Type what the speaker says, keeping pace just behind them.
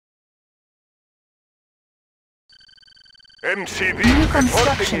MCV New construction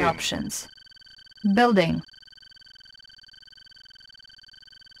reporting in. options. Building.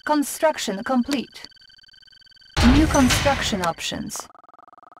 Construction complete. New construction options.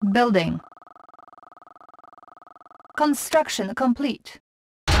 Building. Construction complete.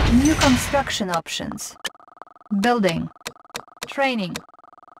 New construction options. Building. Training.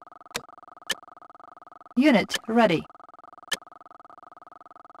 Unit ready.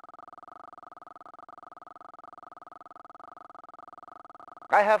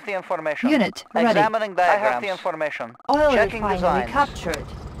 I have the information. Unit ready. Examining diagrams. I have the information. Oil Checking refinery designs. captured.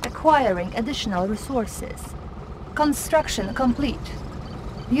 Acquiring additional resources. Construction complete.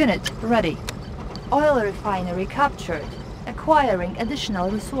 Unit ready. Oil refinery captured. Acquiring additional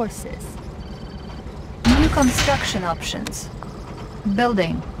resources. New construction options.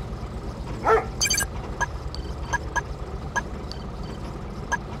 Building.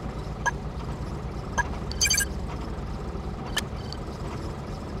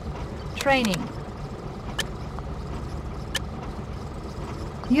 Training.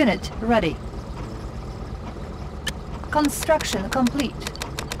 Unit ready. Construction complete.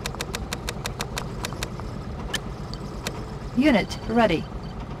 Unit ready.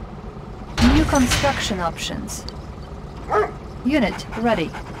 New construction options. Unit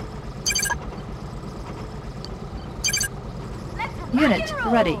ready. Unit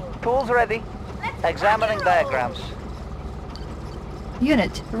ready. Tools ready. Examining diagrams.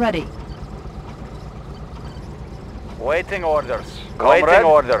 Unit ready. Waiting orders. Comrade. Waiting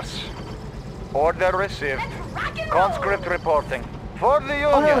orders. Order received. Conscript reporting. For the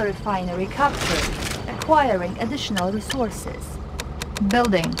Oil Union. refinery captured. Acquiring additional resources.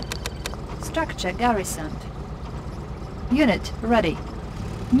 Building. Structure garrisoned. Unit ready.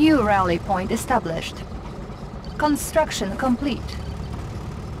 New rally point established. Construction complete.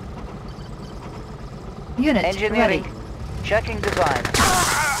 Unit Engineering. ready. Checking design.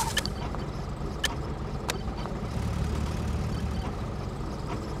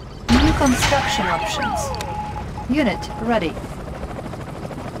 New construction options. Unit ready.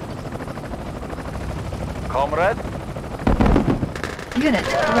 Comrade. Unit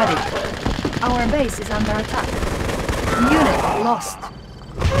ready. Our base is under attack. Unit lost.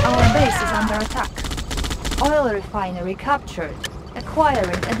 Our base is under attack. Oil refinery captured.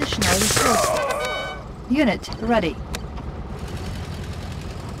 Acquiring additional resources. Unit ready.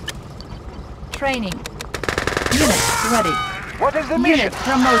 Training. Unit ready. What is the mission? Unit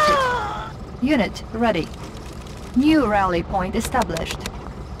promoted. Unit ready. New rally point established.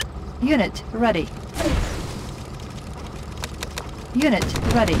 Unit ready. Unit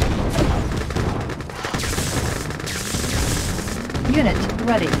ready. Unit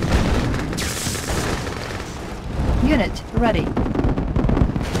ready. Unit ready.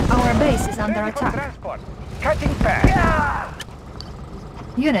 Our base is under attack. Transport. Cutting fast.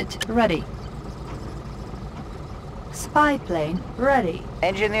 Unit ready. Spy plane ready.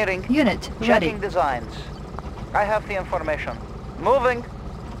 Engineering. Unit ready. Checking designs. I have the information. Moving.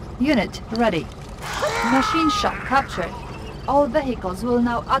 Unit ready. Machine shop captured. All vehicles will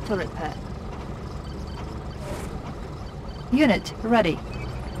now auto repair. Unit ready.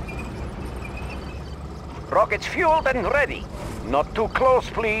 Rockets fueled and ready. Not too close,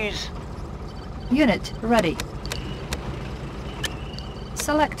 please. Unit ready.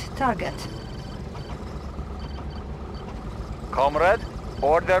 Select target. Comrade.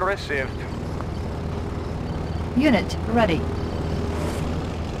 Order received. Unit ready.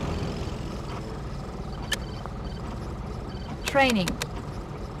 Training.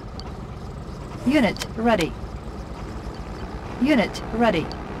 Unit ready. Unit ready.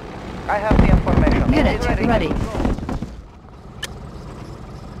 I have the information. Unit ready.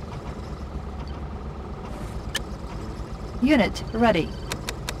 Unit ready.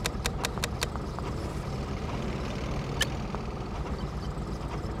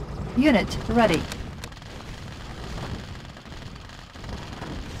 Unit ready.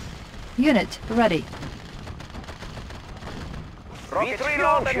 Unit ready. Rockets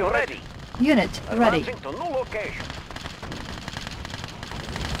fueled and ready. Unit ready. Advancing to new location.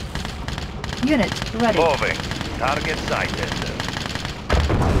 Unit ready. Moving. Target sighted.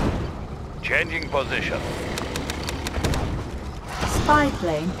 Changing position. Spy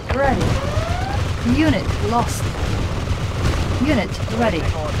plane ready. Unit lost. Unit ready.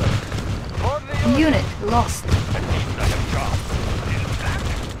 Unit lost.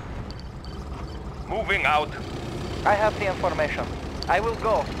 Moving out. I have the information. I will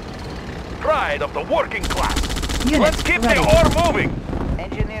go. Pride of the working class. Unit Let's keep ready. the ore moving.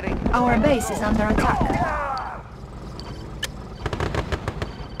 Engineering. Our base is under attack.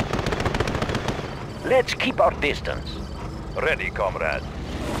 Let's keep our distance. Ready, comrade.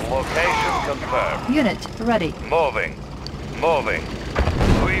 Location confirmed. Unit ready. Moving. Moving.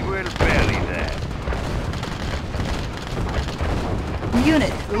 We will bury them.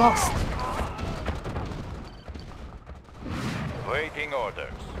 Unit lost. Waiting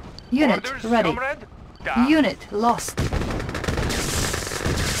orders. Unit Orders, ready. comrade? Da. Unit lost.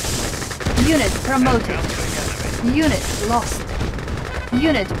 Unit promoted. Encountering enemy. Unit lost.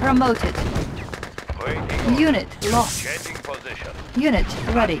 Unit promoted. Waiting orders. Unit lost. Changing position. Unit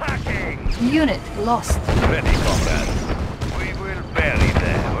ready. Attacking. Unit lost. Ready, comrade. We will bury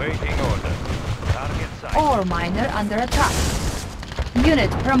them. Waiting order. Target sight. Ore miner under attack.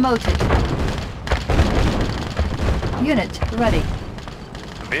 Unit promoted. Unit ready.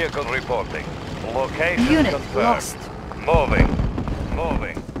 Vehicle reporting. Location Unit confirmed. lost. Moving.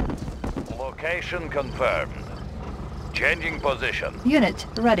 Moving. Location confirmed. Changing position. Unit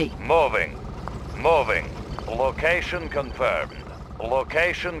ready. Moving. Moving. Location confirmed.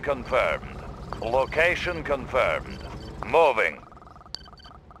 Location confirmed. Location confirmed. Moving.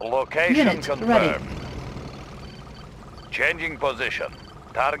 Location Unit confirmed. ready. Changing position.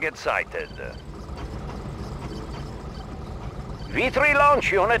 Target sighted. V3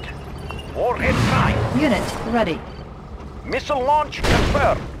 launch unit. Warhead prime. Unit ready. Missile launch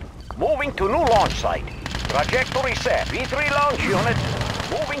confirmed. Moving to new launch site. Trajectory set. V3 launch unit.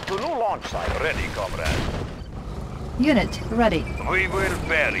 Moving to new launch site. Ready, comrade. Unit ready. We will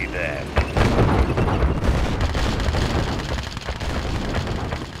bury them.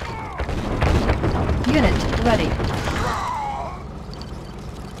 Unit ready.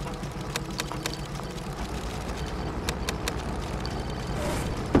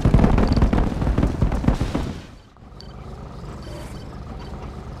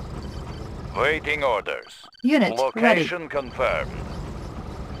 Waiting orders. Unit ready. Location confirmed.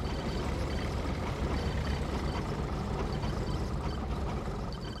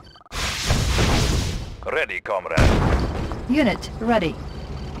 Ready, comrade. Unit ready.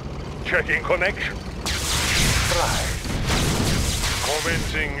 Checking connection. Try.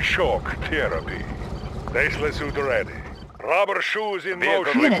 Commencing shock therapy. Bracelet suit ready. Rubber shoes in Vehicle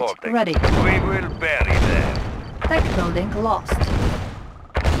motion. Unit reporting. ready. We will bury them. Tech building lost.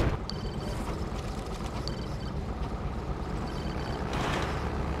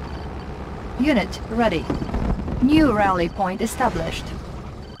 Unit ready. New rally point established.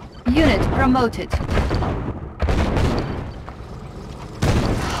 Unit promoted.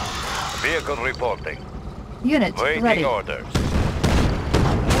 Vehicle reporting. Unit Waiting ready. orders. Location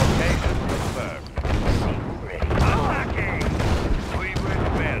confirmed. Ready. Attacking! We will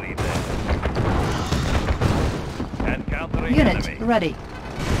bury them. Encountering Unit enemy. ready.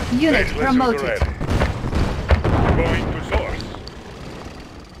 Unit Bracelet suit promoted. ready. Going to source.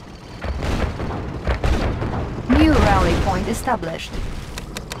 New rally point established.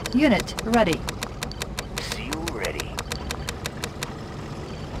 Unit ready. See you ready.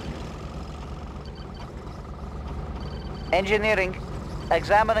 Engineering.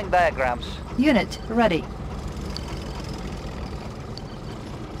 Examining diagrams. Unit ready.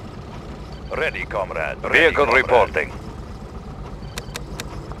 Ready, comrade. Ready, Vehicle comrade. reporting.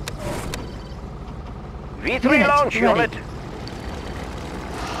 V3 Unit launch ready. unit.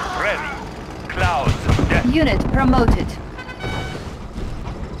 Ready. Clouds of death. Unit promoted.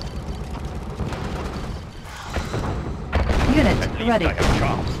 Unit At least ready. I have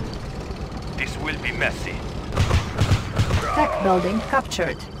chance. This will be messy. Tech building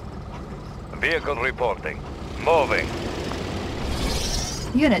captured. Vehicle reporting. Moving.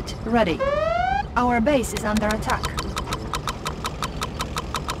 Unit ready. Our base is under attack.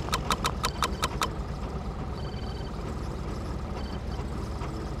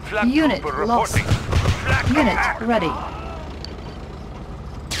 Flag Unit trooper lost. reporting. Flag Unit back. ready.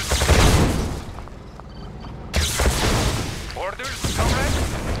 Orders, comrade.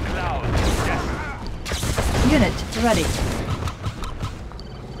 Clouds of death. Unit ready.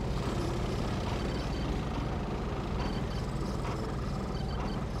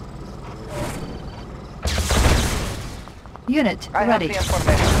 Unit I ready. have the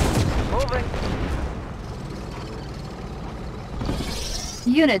information.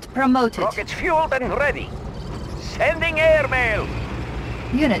 Moving. Unit promoted. Rockets fueled and ready. Sending airmail.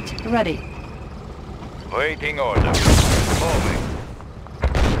 Unit ready. Waiting order. Moving.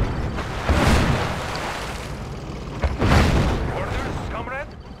 Orders, comrade.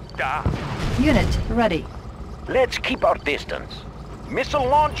 Da. Unit ready. Let's keep our distance. Missile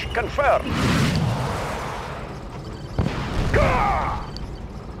launch confirmed. Gah!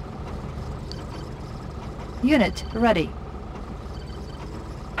 Unit ready.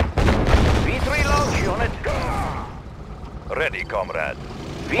 V3 launch unit. Gah! Ready, comrade.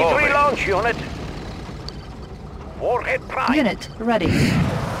 V3 launch unit. Warhead prime. Unit ready.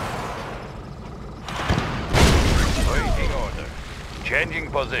 Waiting order.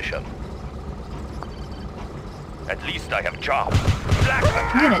 Changing position. At least I have charm.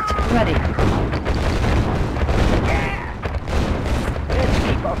 Unit ready. Let's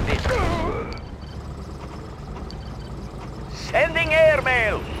keep up this. Sending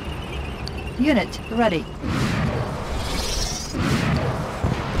airmail. Unit ready.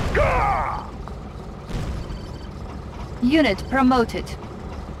 Unit promoted.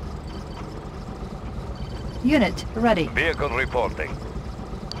 Unit ready. Vehicle reporting.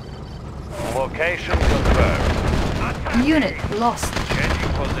 Location confirmed. Unit lost. Changing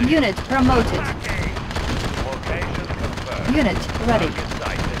position. Unit promoted. Location confirmed. Unit ready. Target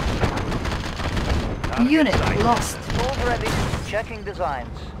sighted. Target Unit sighted. lost. Move ready. Checking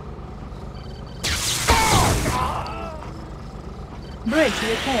designs. Bridge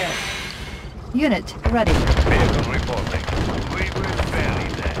repaired. Unit ready. Vehicle reporting. We will bury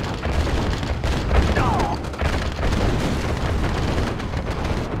them.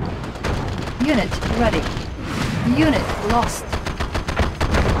 Unit ready. Unit lost.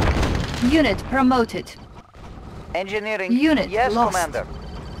 Unit promoted. Engineering. Unit yes, lost. Commander.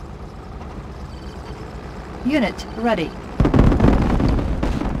 Unit ready.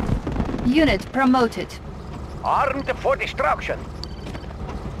 Unit promoted. Armed for destruction.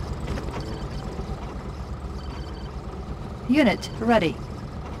 Unit ready.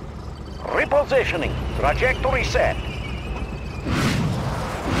 Repositioning. Trajectory set.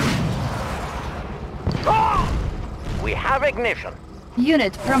 We have ignition.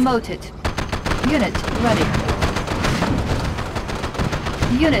 Unit promoted. Unit ready.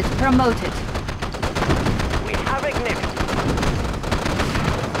 Unit promoted. We have ignition.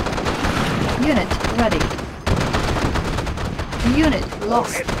 Unit ready. Unit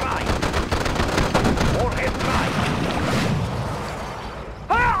lost. Warhead prime. Warhead prime.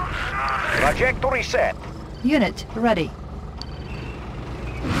 Trajectory set. Unit ready.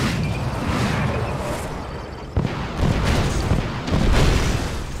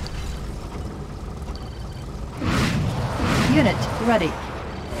 Unit ready.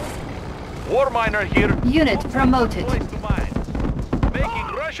 War miner here. Unit promoted. Place to mine. Making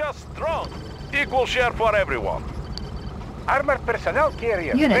Russia strong. Equal share for everyone. Armored personnel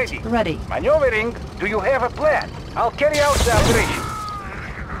carrier Unit ready. ready. Maneuvering. Do you have a plan? I'll carry out the operation.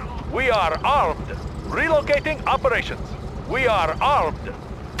 We are armed. Relocating operations. We are armed.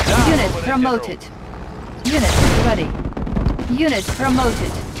 Down Unit over the promoted. Unit ready. Unit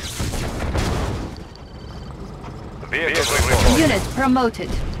promoted. Vehicle reporting. Unit promoted.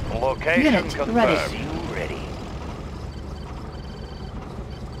 Location Unit confirmed. ready. You ready?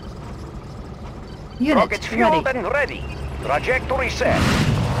 Unit Rockets ready. fueled and ready. Trajectory set.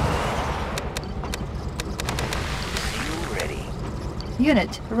 You ready?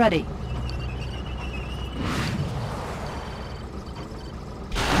 Unit ready.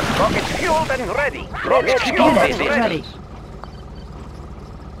 Rockets fueled and ready. Rockets fueled Unit and ready. ready.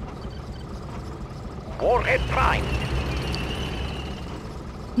 Warhead prime.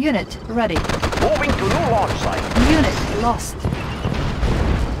 Unit ready. Moving to new launch site. Unit lost.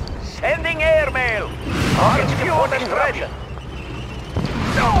 Sending airmail. Rockets fueled and ready.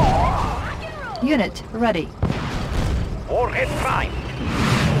 Unit ready. Warhead prime.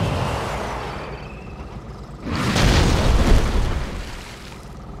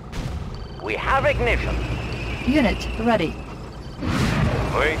 We have ignition. Unit ready.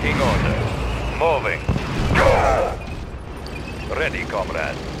 Waiting order. Moving. Ready,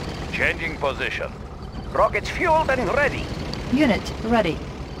 comrade. Changing position. Rockets fueled and ready. Unit ready.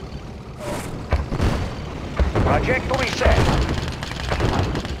 Trajectory set.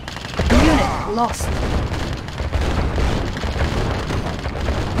 Unit lost.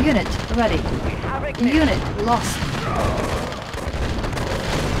 Unit ready. We have ignition. Unit lost.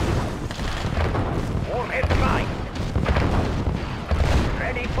 Warhead prime.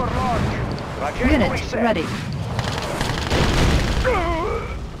 Ready for launch. Trajectory Unit set. ready.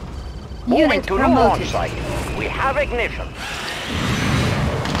 Moving Unit to new launch promoted. site. We have ignition.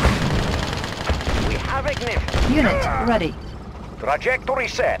 We have ignition. Unit ready. Trajectory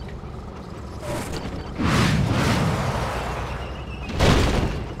set.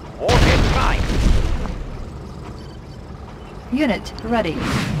 Warhead prime. Unit ready.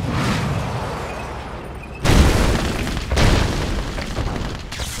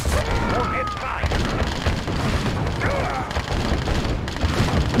 Warhead prime.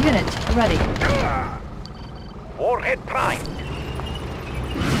 Unit ready. Warhead prime.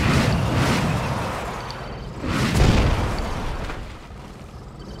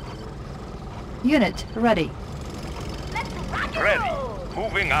 Unit ready. Ready.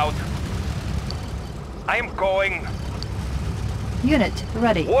 Moving out. I'm going. Unit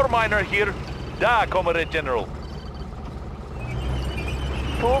ready. War miner here. Da, Comrade General.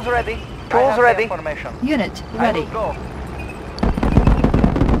 Tools ready. Tools I have the ready. Information. Unit I ready. will go.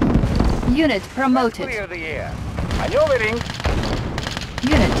 Unit promoted. Clear the air. Maneuvering.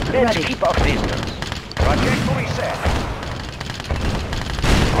 Unit Let's ready. keep our distance. Trajectory set.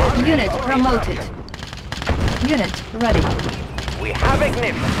 Unit promoted. Unit ready. We have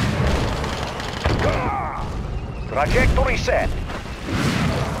ignition. Trajectory set.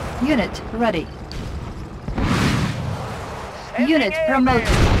 Unit ready. Sending Unit air promoted.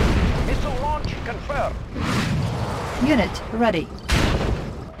 mail. Missile launch confirmed. Unit ready.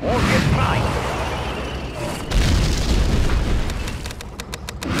 Orchid prime.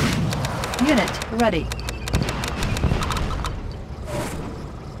 Unit ready.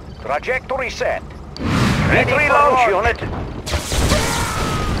 Trajectory set. Ready V3 for launch launch. unit.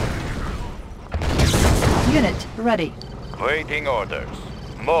 Unit ready. Waiting orders.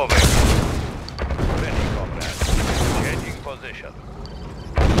 Moving. Ready, comrade. Changing position.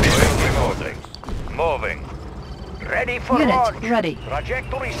 Waiting orders. Moving. Ready for Unit launch. ready.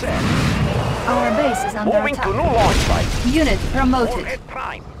 Trajectory set. Our base is under Moving to new attack. launch site. Unit promoted. Warhead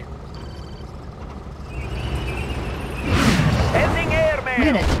primed. Sending air mail.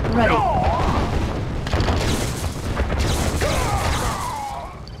 Unit ready.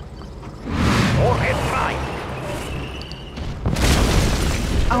 Warhead primed.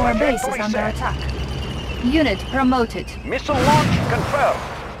 Our base is Trajectory under set. attack. Unit promoted. Missile launch confirmed.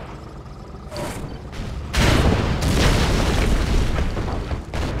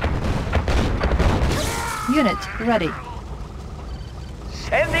 Unit ready.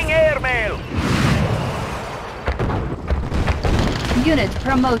 Sending air mail. Unit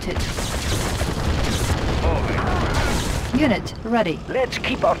promoted. Moving. Unit ready. Let's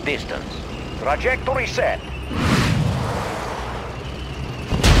keep our distance. Trajectory set.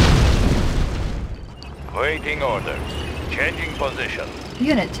 Waiting orders. Changing position.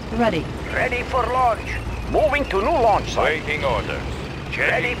 Unit ready. Ready for launch. Moving to new launch site. Waiting orders.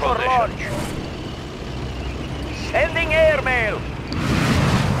 Ready Changing for position. launch. Sending air mail.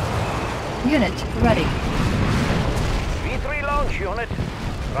 Unit ready. V3 launch unit.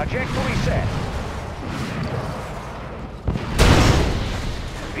 Trajectory set.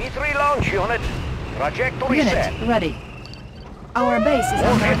 V3 launch unit. Trajectory set. Unit ready. Our base is under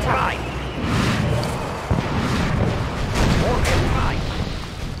Warhead attack. prime. Warhead prime.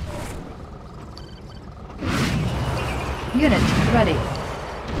 Unit ready.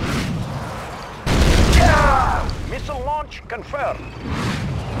 Missile launch confirmed.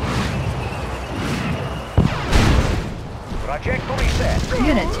 Trajectory set.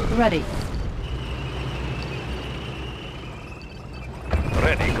 Unit ready.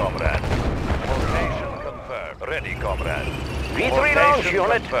 Ready, comrade. Rotation confirmed. Ready, comrade. V3 launch Rotation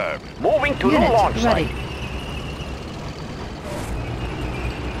unit. confirmed. Moving to new Unit launch ready. site.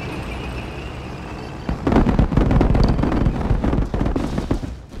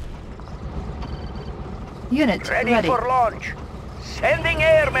 Unit Ready ready. for launch. Sending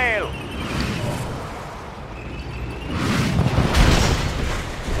air mail.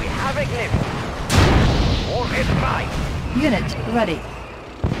 We have ignition. Warhead prime. Unit ready.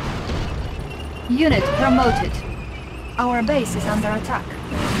 Unit promoted. Our base is under attack.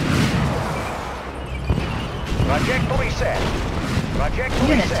 Trajectory set. Trajectory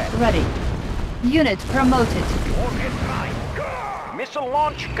Unit set. ready. Unit promoted. Warhead prime. Missile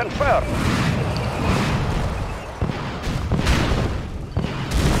launch confirmed.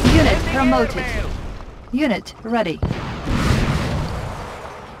 Unit Sending promoted. air mail. Unit ready.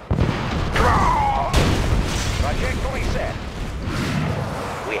 Trajectory set.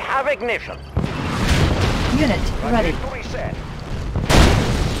 We have ignition. Unit ready. Trajectory set.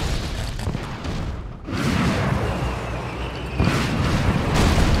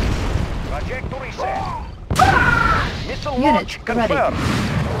 Trajectory set. Missile Unit launch ready. confirmed.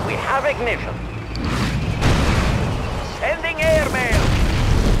 We have ignition. Sending air mail.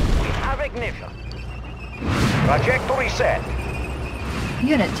 We have ignition. Trajectory set.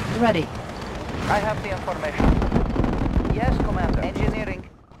 Unit ready. I have the information. Yes, Commander. Engineering.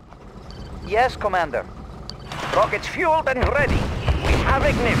 Yes, Commander. Rockets fueled and ready. We have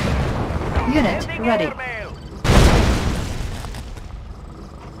ignition. Unit Sending ready. air mail.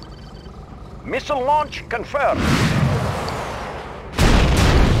 Missile launch confirmed.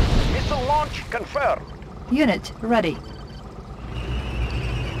 Missile launch confirmed. Unit ready.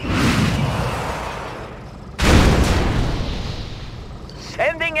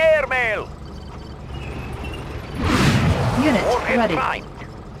 Sending air mail. Unit ready. Primed.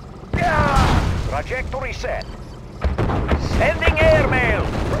 Trajectory set. Sending airmail.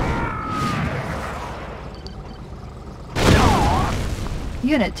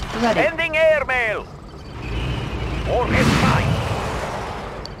 Unit ready. Sending airmail. Target primed.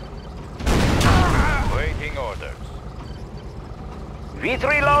 Waiting orders.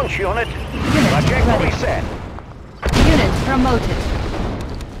 V3 launch unit. Unit Trajectory ready. set. Unit promoted.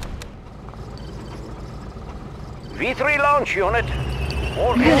 V3 launch unit.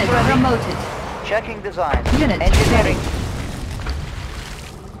 Target Unit ready. promoted. Checking designs. Unit Engineering. ready.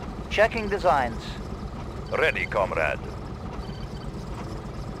 Checking designs. Ready, comrade.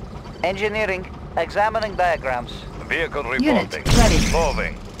 Engineering. Examining diagrams. Vehicle Unit reporting. ready.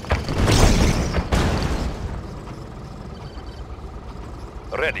 Moving.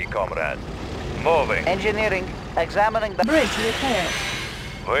 Ready, comrade. Moving. Engineering. Examining the Bridge repair.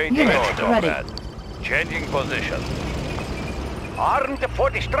 Waiting Unit order, ready. comrade. Changing position. Armed for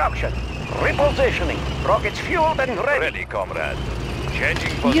destruction. Repositioning. Rockets fueled and ready. Ready, comrade.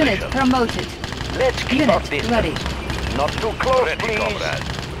 Changing position. Unit promoted. Let's keep up Unit this. ready. Not too close, Ready, please. comrade.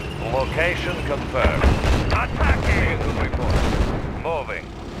 Location confirmed. Attacking. Vehicle report. Moving.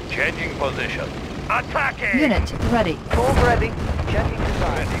 Changing position. Attacking. Unit ready. tools ready. Checking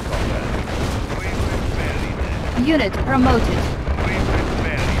designs. Ready, comrade. We will bury them. Unit promoted. We will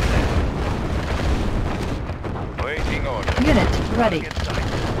bury them. Waiting order. Unit ready. Target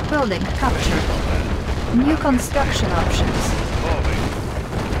sight. Building captured. New construction options. Moving.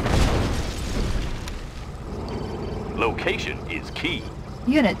 Location is key.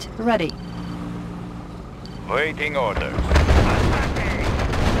 Unit ready. Waiting orders.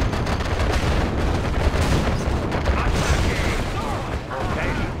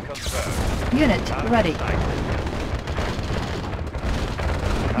 Location confirmed. Unit ready.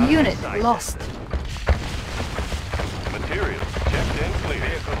 Unit Sighted. lost. Materials checked and cleared.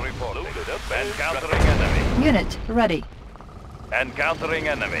 Vehicle reporting. Loaded up and Encountering enemy. Unit ready. Encountering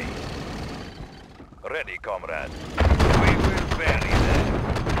enemy. Ready, comrade. We will bury them.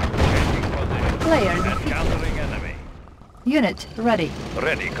 Changing position. Player defeated. Encountering enemy. Unit ready.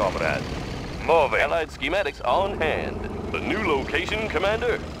 Ready, comrade. Moving. Allied schematics on hand. The new location,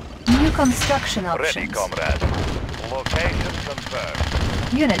 Commander. New construction Ready, options. comrade. Location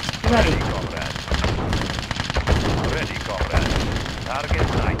confirmed. Unit Ready, ready. comrade. Ready, comrade. Target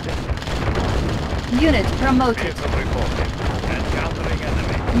sighted. Unit promoted. Vehicle reporting. Encountering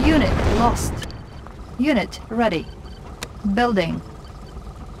enemy. Unit lost. Unit ready. Building.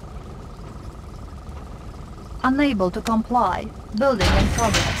 Unable to comply. Building in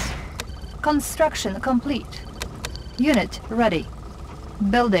progress. Construction complete. Unit ready.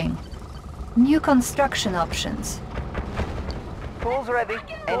 Building. New construction options. Tools ready.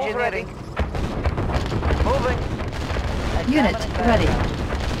 Engineering. Moving. Unit Examining ready. diagrams.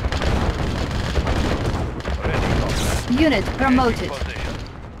 Ready, comrade. Unit promoted. Position.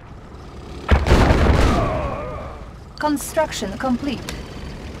 Construction complete.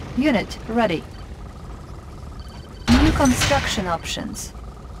 Unit ready. New construction options.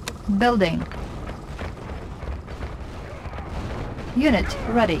 Building. Unit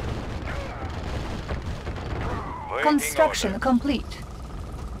ready. Waiting Construction orders. complete.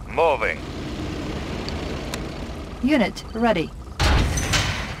 Moving. Unit ready.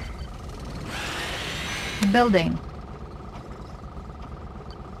 Building.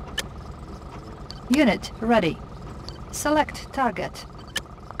 Unit ready. Select target.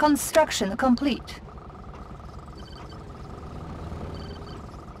 Construction complete.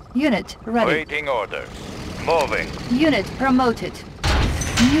 Unit ready. Waiting orders. Moving. Unit promoted.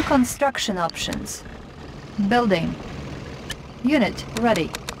 New construction options. Building. Unit ready.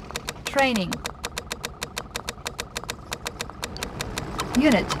 Training.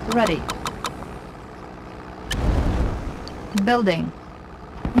 Unit ready. Building.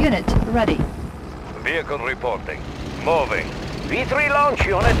 Unit ready. Vehicle reporting. Moving. V3 launch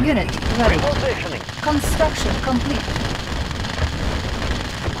unit. Unit ready. Repositioning. Construction complete.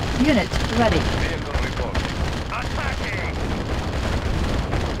 Unit ready. Vehicle reporting. Attacking.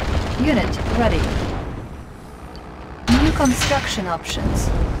 Unit ready. New construction options.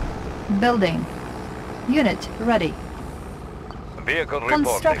 Building. Unit ready. Vehicle reporting.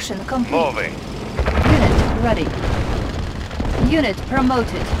 Construction complete. Moving. Unit ready. Unit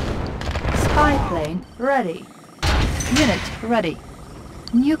promoted. Spy plane ready. Unit ready.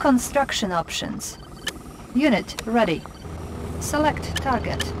 New construction options. Unit ready. Select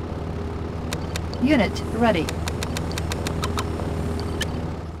target. Unit ready.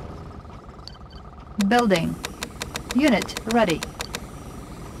 Building. Unit ready.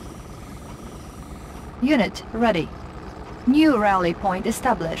 Unit ready. New rally point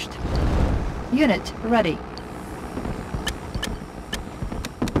established. Unit ready.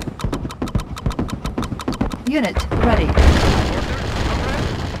 Unit ready.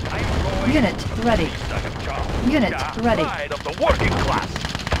 Unit ready. Unit ready. Pride of the working class.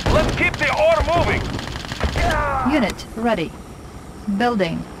 Let's keep the ore moving. Unit ready.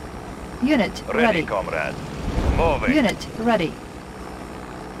 Building. Unit Ready, ready. comrade. Moving. Unit ready.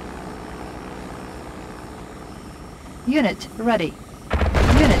 Unit ready.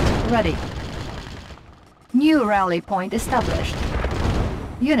 Unit ready. New rally point established.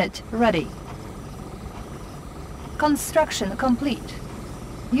 Unit ready. Construction complete.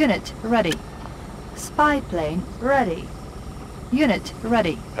 Unit ready. Spy plane ready. Unit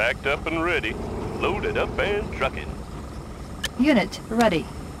ready. Packed up and ready. Loaded up and trucking. Unit ready.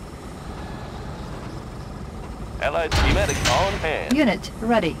 Allied schematics on hand. Unit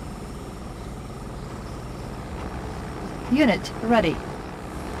ready. Unit ready.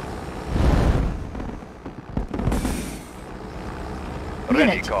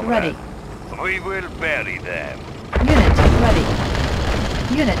 Unit ready. We will bury them. Unit ready.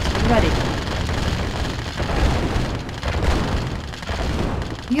 Unit ready.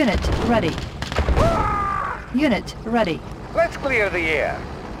 Unit ready. Unit ready. Let's clear the air.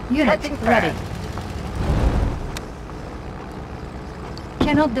 Unit Cutting ready. fast.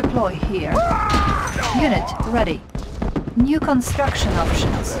 Cannot deploy here. Unit ready. New construction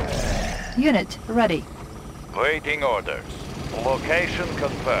options. Unit ready. Waiting orders. Location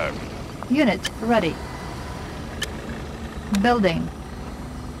confirmed. Unit ready. Building.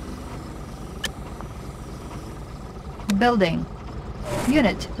 Building.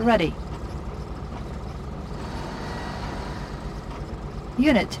 Unit ready.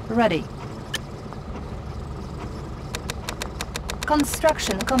 Unit ready.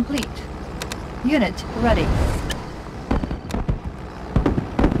 Construction complete. Unit ready.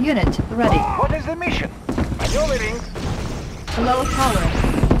 Unit ready. What is the mission? Maneuvering. Low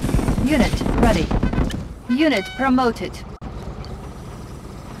power. Unit ready. Unit promoted.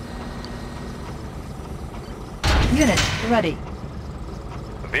 Unit ready.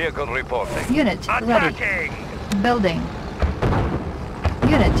 Vehicle reporting. Unit ready. Attacking! Building.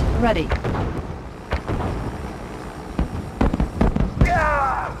 Unit ready.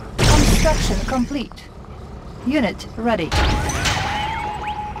 Construction complete. Unit ready.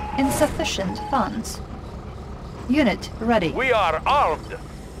 Insufficient funds. Unit ready. We are armed.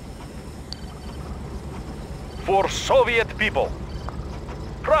 For Soviet people.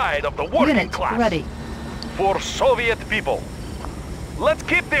 Pride of the working Unit class. ready. For Soviet people. Let's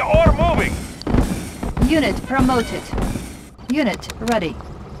keep the ore moving. Unit promoted. Unit ready.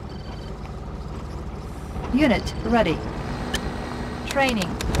 Unit ready. Training.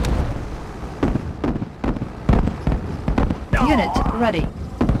 Unit ready.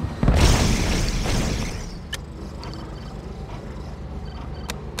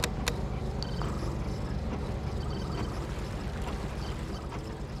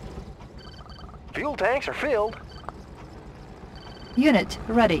 Fuel tanks are filled. Unit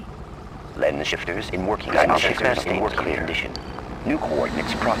ready. Lens shifters in working condition. New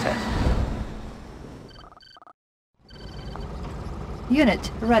coordinates processed.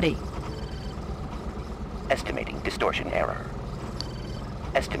 Unit ready. Estimating distortion error.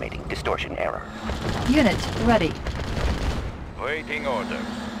 Estimating distortion error. Unit ready. Waiting orders.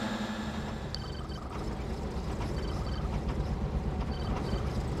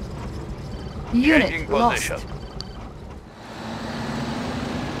 Unit Changing lost. position.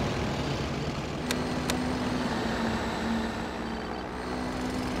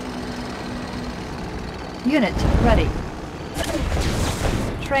 Unit ready.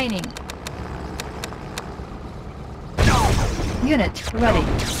 Training. Unit ready.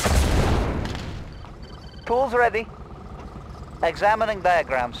 Tools ready. Examining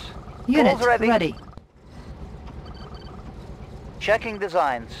diagrams. Unit Tools ready. ready. Checking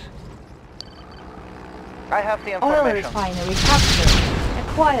designs. I have the Oil information. refinery captured.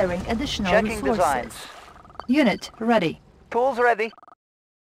 Acquiring additional Checking resources. designs. Unit ready. Tools ready.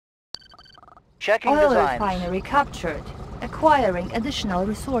 Checking Oil designs. refinery captured. Acquiring additional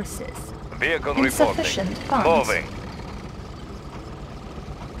resources. Vehicle Insufficient reporting. funds. Moving.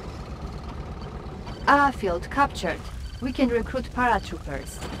 Airfield captured. We can recruit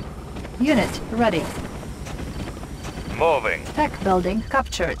paratroopers. Unit ready. Moving. Tech building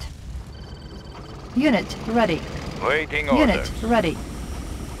captured. Unit ready. Waiting Unit orders. ready.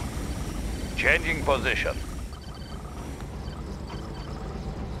 Changing position.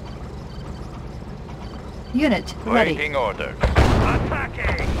 Unit ready. Waiting orders.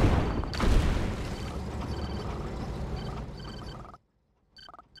 Attacking!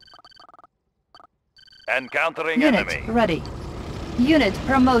 Encountering Unit enemy. ready. Unit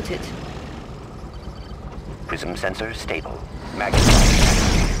promoted. Prism sensor stable.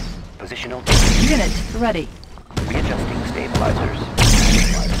 Magnifier. Positional data. Unit ready. Readjusting stabilizers.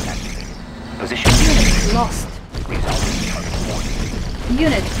 Position. Unit lost. Resolving target coordinates.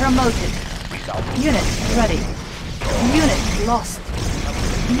 Unit promoted. Resolving. Unit ready. Unit lost.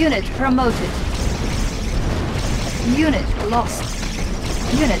 Unit promoted. Unit lost.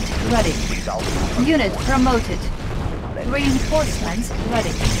 Unit ready. Resolving. Unit promoted. Reinforcements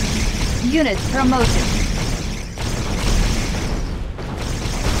ready. Unit promoted.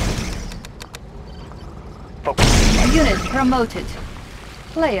 Focus. Unit promoted.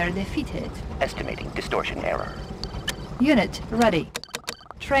 Player defeated. Estimating distortion error. Unit ready.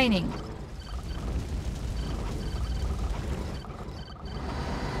 Training.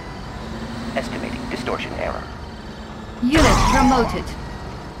 Estimating distortion error. Unit promoted.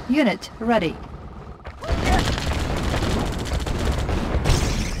 Unit ready.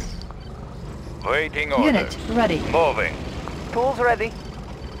 Waiting orders. Unit ready. Moving. Tools ready.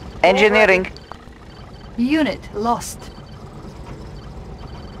 Engineering. Unit lost.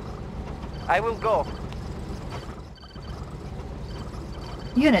 I will go.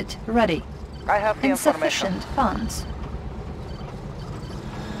 Unit ready. I have the information. Insufficient funds.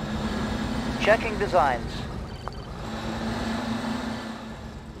 Checking designs.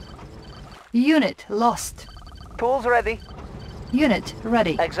 Unit lost. Tools ready. Unit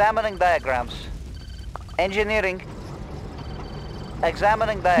ready. Examining diagrams. Engineering.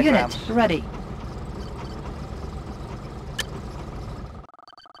 Examining diagrams. Unit ready.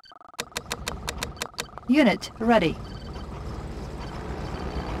 Unit ready.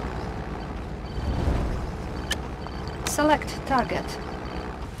 Select target.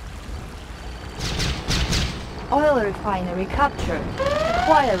 Oil refinery captured.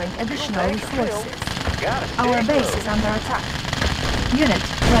 Acquiring additional resources. Got it. Our base is under attack. Unit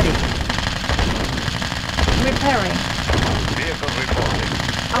ready. Repairing. Vehicle reporting.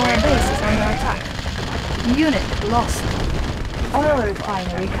 Our base is under attack. Unit lost. Oil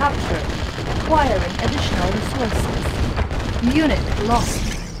refinery captured. Acquiring additional resources. Unit lost.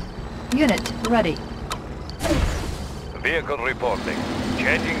 Unit ready. Vehicle reporting.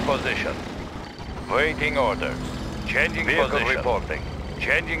 Changing position. Waiting orders. Changing vehicle position. Vehicle reporting.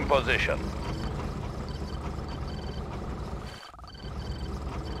 Changing position.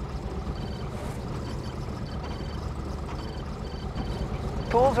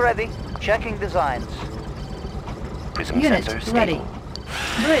 Tools ready. Checking designs. Prism Unit sensor stable. ready.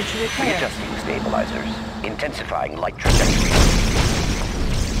 Bridge repaired. Readjusting stabilizers. Intensifying light trajectory.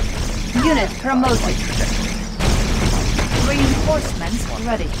 Unit promoted. Light trajectory. Reinforcements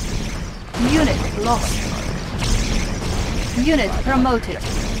ready. Unit lost. Unit promoted.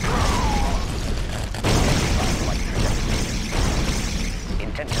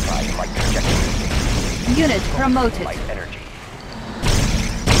 Intensifying light trajectory. Unit promoted. Light energy.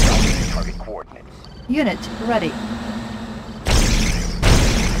 Resolving target coordinates. Unit ready.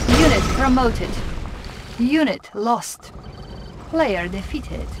 Unit promoted. Unit lost. Player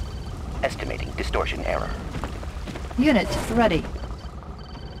defeated. Estimating distortion error. Unit ready.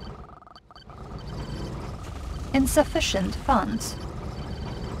 Insufficient funds.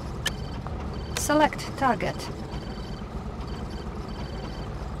 Select target.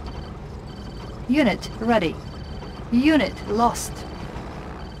 Unit ready. Unit lost.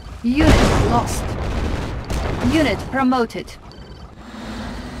 Unit lost. Unit promoted.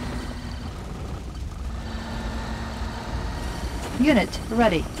 Unit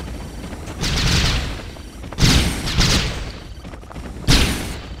ready.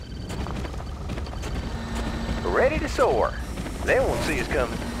 Ready to soar. They won't see us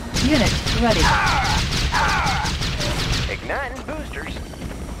coming. Unit ready. Igniting boosters.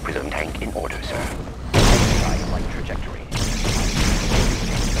 Prism tank in order, sir. Intensifying light trajectory.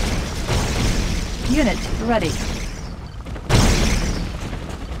 Unit ready.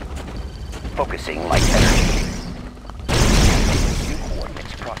 Focusing light energy. New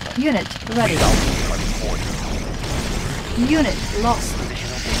coordinates processed. Unit ready. Resolving target coordinates. Unit lost.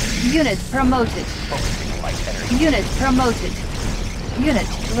 Positional. Unit promoted. Focusing light energy. Unit promoted. Unit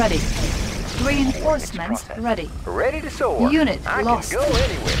ready. Reinforcements ready. Ready to soar. Unit I lost. can go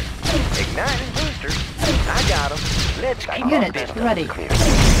anywhere. Igniting boosters. I got them. Let's keep Unit on this. ready. Clear.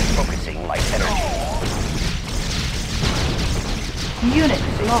 Focusing light energy. Unit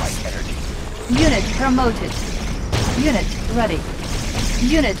lost. Light energy. Unit promoted. Unit ready.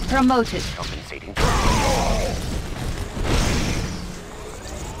 Unit promoted. Compensating.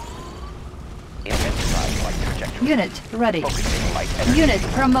 Intensifying light trajectory. Unit ready. Focusing light energy. Unit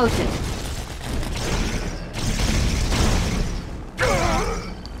promoted.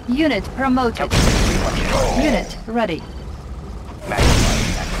 Unit promoted. Unit ready.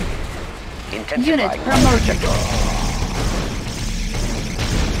 Unit promoted.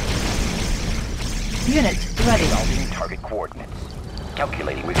 Unit ready. Resolving target coordinates.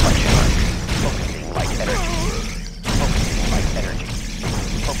 Calculating reflection arcs. Focusing light energy. Focusing light energy.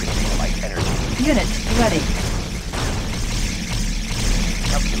 Focusing light energy. Unit ready.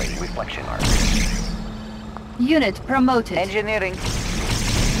 Calculating reflection arcs. Unit promoted. Engineering.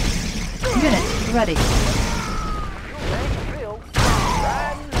 Unit ready.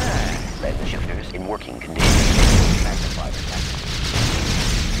 Lens shifters in working condition. Magnify attack.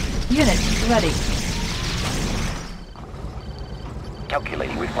 Unit ready.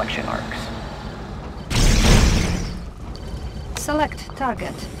 Calculating reflection arcs. Select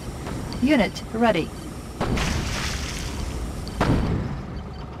target. Unit ready.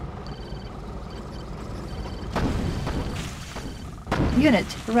 Unit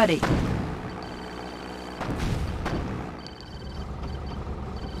ready.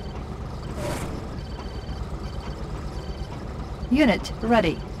 Unit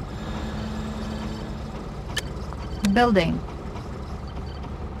ready. Building.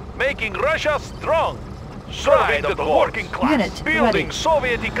 Making Russia strong. Pride of the working class. Unit Building ready.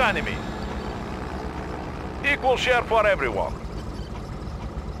 Soviet economy. Equal share for everyone.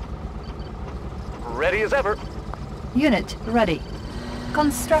 Ready as ever. Unit ready.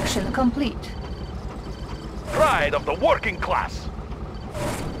 Construction complete. Pride of the working class.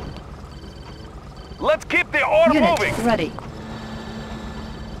 Let's keep the ore Unit moving. ready.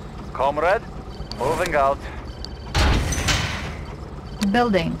 Comrade, moving out.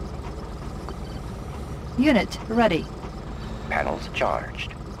 Building. Unit ready. Panels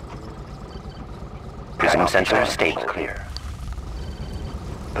charged. Prism sensor stable. Clear.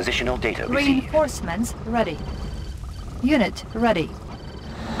 Positional data received. Reinforcements ready. Unit ready.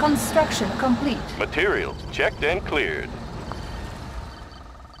 Construction complete. Materials checked and cleared.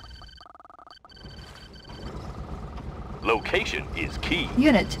 Location is key.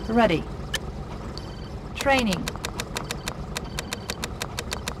 Unit ready. Training.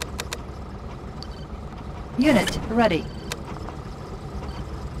 Unit ready.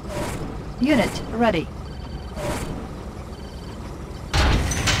 Unit ready.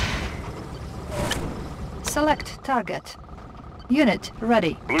 Select target. Unit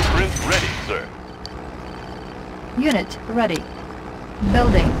ready. Blueprint ready, sir. Unit ready.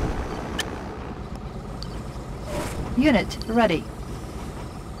 Building. Unit ready.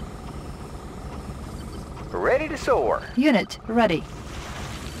 Ready to soar. Unit ready.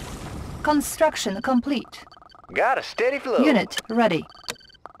 Construction complete. Got a steady flow. Unit ready.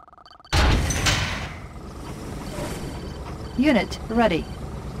 Unit ready.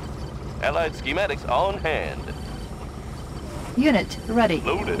 Allied schematics on hand. Unit ready.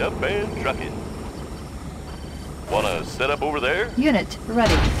 Loaded up and trucking. Wanna set up over there? Unit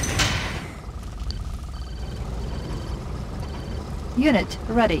ready. Unit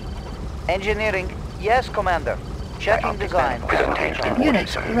ready. Engineering. Yes, Commander. Checking design. Prism tank in order, Unit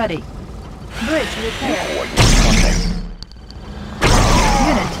sir. ready. Bridge repair. Coordinates processed.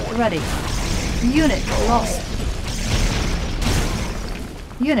 Unit ready. Unit lost.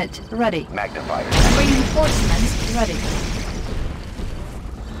 Unit ready. Magnifier. Reinforcements ready.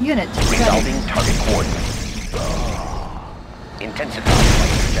 Unit ready. Resolving target coordinates. Intensifying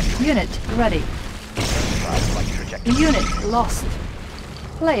light trajectory. Unit ready. Intensifying light trajectory. Unit lost.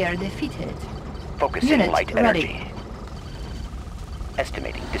 Player defeated. Focusing Unit light ready. energy.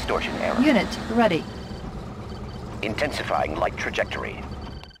 Estimating distortion error. Unit ready. Intensifying light trajectory.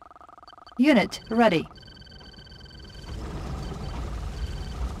 Unit ready.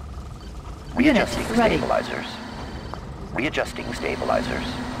 Readjusting Unit ready. stabilizers. Readjusting stabilizers.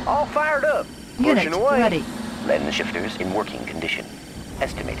 All fired up. Unit Pushing away. ready. Lens shifters in working condition.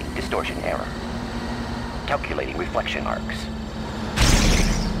 Estimating distortion error. Calculating reflection arcs.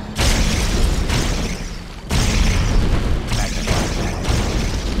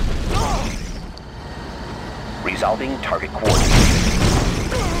 Resolving target coordinates.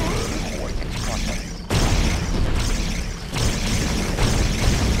 Coordinates processed.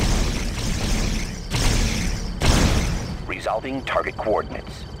 Resolving target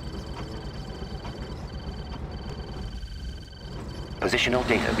coordinates. Positional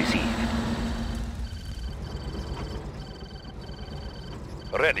data received.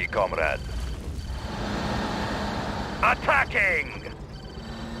 Ready, comrade. Attacking!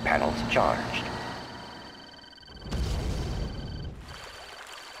 Panels charged.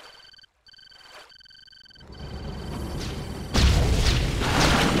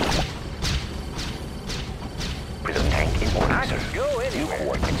 Prism tank in order, sir. New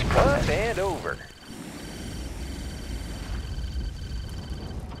coordinates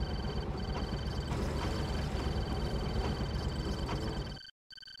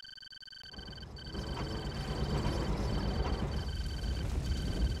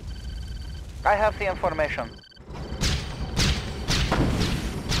I have the information.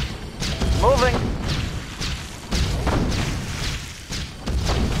 Moving.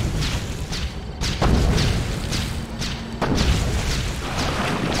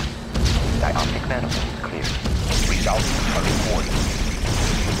 Dioptic manifold clear. Resolving target coordinates.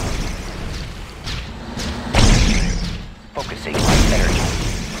 Focusing light energy.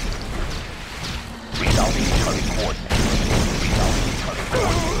 Resolving target coordinates. Resolving target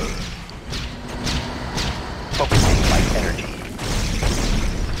coordinates. Focusing light energy.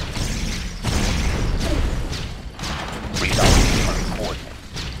 Resolving target coordinates.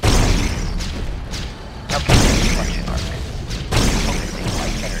 Calculating reflection arc. Focusing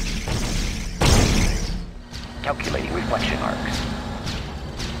light energy. Calculating reflection arcs.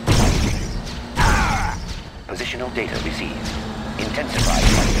 Positional data received. Intensified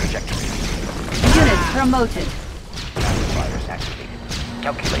flight trajectory. Unit promoted. Amplifiers activated.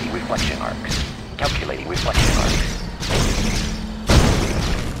 Calculating reflection arcs. Calculating reflection arcs.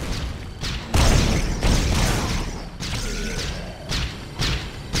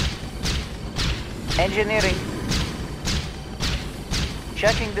 Engineering.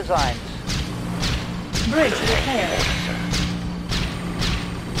 Checking designs. Bridge repaired.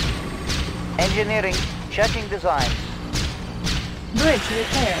 Engineering. Checking designs. Bridge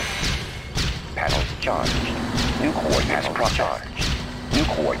repaired. Panels charged. New coordinates processed. New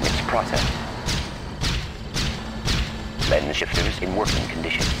coordinates processed. Lens shifters in working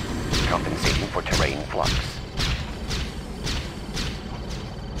condition. Compensating for terrain flux.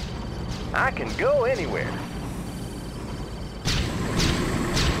 I can go anywhere.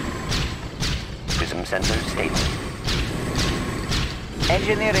 Prism sensor stable.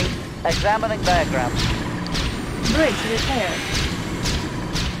 Engineering. Examining diagrams. Bridge repaired.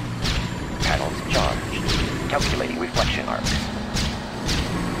 Panels charged. Calculating reflection arcs.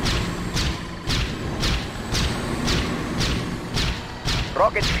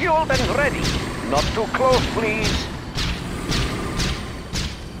 Rockets fueled and ready. Not too close, please.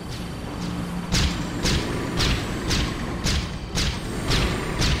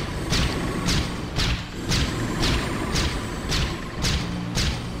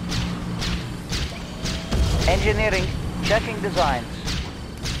 Engineering. Checking designs.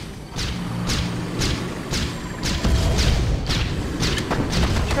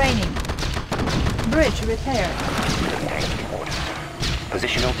 Training. Bridge repaired. Tank orders.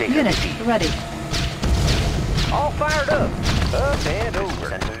 Positional data Unit received. ready. All fired up. Up and Prism over.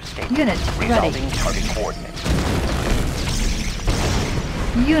 sensor stable. Unit ready. Resolving target coordinates.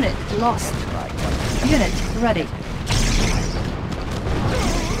 Unit lost. Unit ready.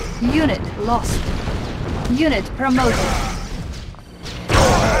 Unit lost. Unit promoted.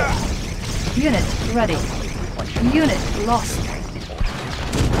 Unit ready. Unit lost.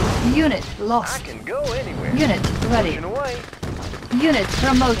 Unit I lost. can go anywhere. Unit ready. Pushing away. Unit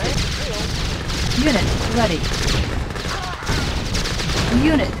promoted. Unit ready.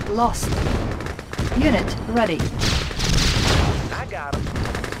 Unit lost. Unit ready. I got him.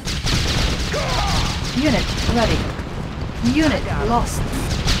 Unit ready. Unit lost.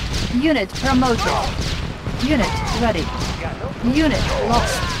 Unit promoted. Unit ready. Unit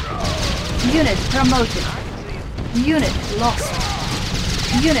lost. Unit promoted. Unit lost.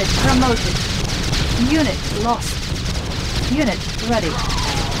 Unit promoted. Unit lost. Unit ready.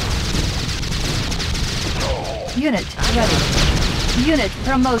 Unit ready. Unit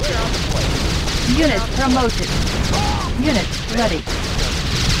promoted. Unit promoted. Unit ready.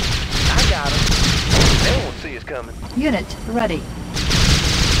 I got him. They won't see us coming. Unit ready.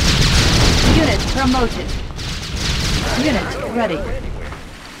 Unit promoted. Unit ready.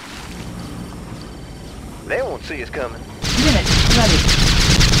 They won't see us coming. Unit ready.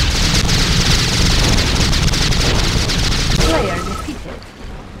 Player defeated.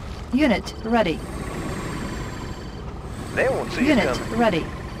 Unit ready. They won't see Unit us coming. ready.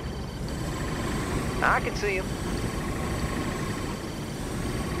 I can see them.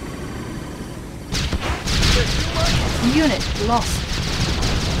 Unit lost.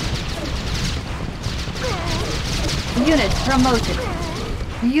 Unit promoted.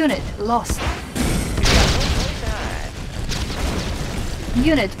 Unit lost.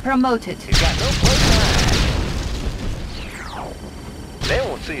 Unit promoted. You got no place to hide. They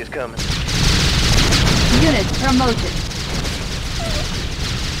won't see us coming. Unit promoted.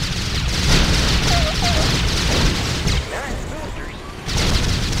 Nice boosters.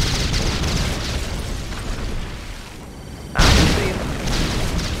 I can see them.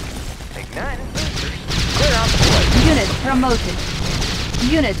 Igniting boosters. Clear out the place. Unit promoted.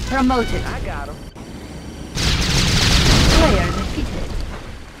 Unit promoted. I got them. Player defeated.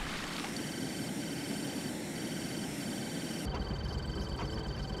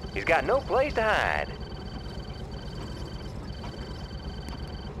 got no place to hide.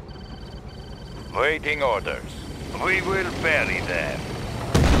 Waiting orders. We will bury them.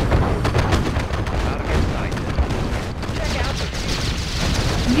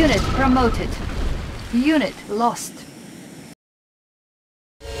 Unit promoted. Unit lost.